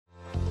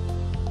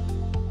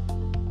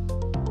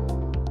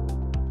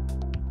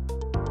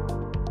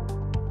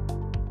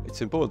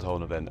It's important to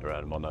hold an event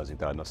around modernising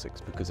diagnostics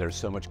because there is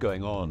so much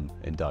going on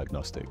in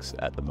diagnostics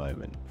at the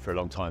moment. For a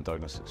long time,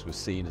 diagnostics was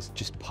seen as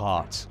just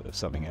part of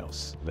something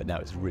else, but now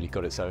it's really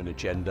got its own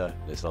agenda.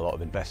 There's a lot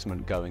of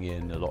investment going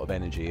in, a lot of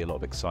energy, a lot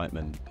of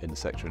excitement in the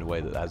sector in a way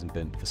that there hasn't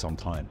been for some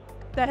time.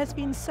 There has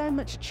been so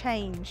much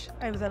change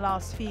over the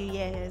last few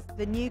years.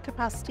 The new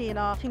capacity in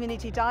our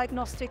community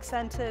diagnostic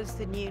centres,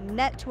 the new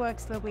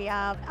networks that we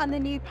have, and the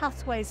new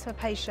pathways for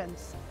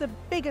patients. The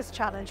biggest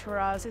challenge for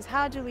us is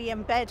how do we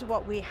embed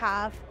what we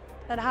have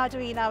and how do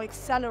we now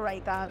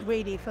accelerate that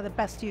really for the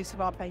best use of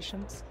our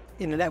patients.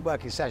 In the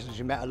networking sessions,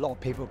 we met a lot of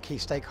people, key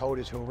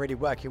stakeholders who we're already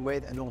working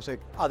with, and also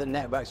other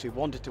networks we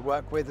wanted to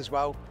work with as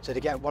well. So to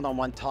get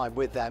one-on-one time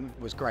with them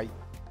was great.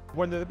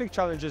 One of the big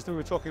challenges that we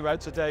were talking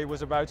about today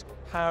was about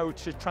how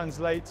to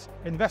translate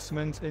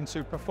investment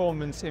into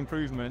performance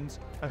improvement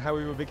and how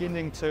we were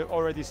beginning to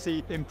already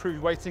see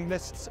improved waiting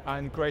lists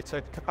and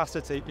greater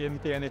capacity in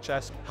the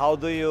NHS. How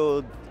do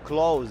you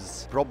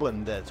close the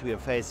problem that we are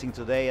facing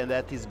today, and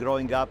that is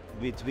growing up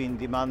between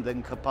demand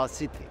and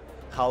capacity?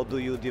 How do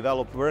you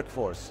develop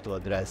workforce to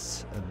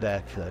address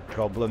that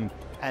problem?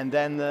 And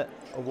then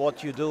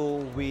what you do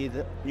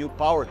with new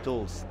power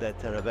tools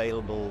that are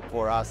available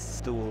for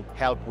us to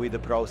help with the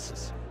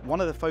process. One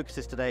of the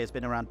focuses today has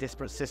been around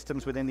disparate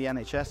systems within the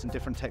NHS and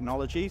different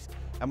technologies.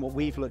 And what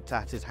we've looked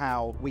at is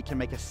how we can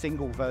make a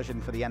single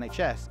version for the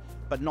NHS,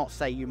 but not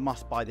say you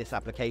must buy this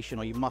application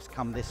or you must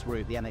come this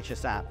route, the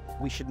NHS app.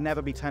 We should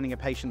never be turning a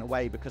patient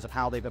away because of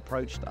how they've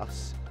approached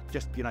us.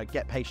 Just,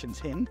 get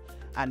patients in,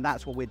 and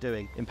that's what we're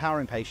doing,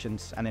 empowering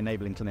patients and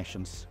enabling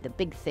clinicians. The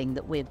big thing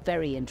that we're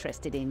very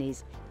interested in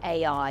is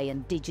AI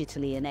and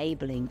digitally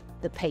enabling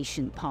the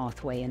patient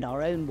pathway and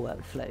our own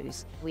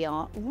workflows. We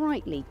are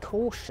rightly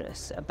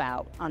cautious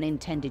about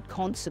unintended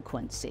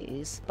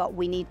consequences, but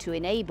we need to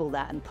enable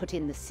that and put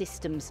in the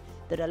systems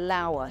that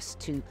allow us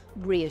to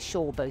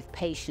reassure both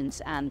patients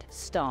and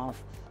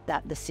staff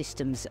that the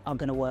systems are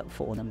going to work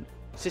for them.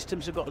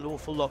 Systems have got an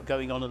awful lot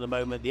going on at the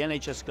moment. The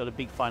NHS has got a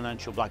big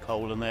financial black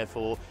hole, and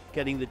therefore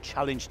getting the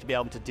challenge to be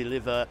able to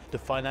deliver the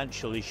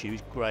financial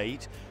issues,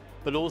 great,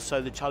 but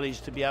also the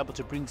challenge to be able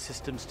to bring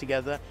systems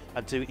together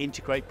and to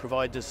integrate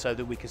providers so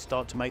that we can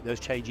start to make those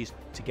changes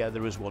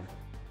together as one.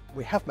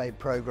 We have made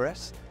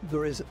progress.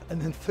 There is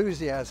an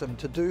enthusiasm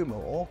to do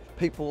more.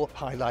 People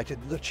highlighted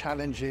the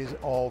challenges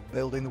of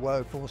building the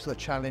workforce, the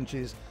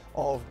challenges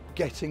of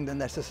getting the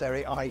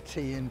necessary IT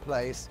in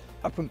place.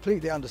 I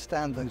completely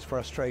understand those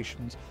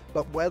frustrations,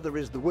 but where there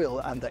is the will,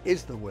 and there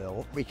is the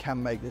will, we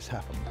can make this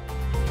happen.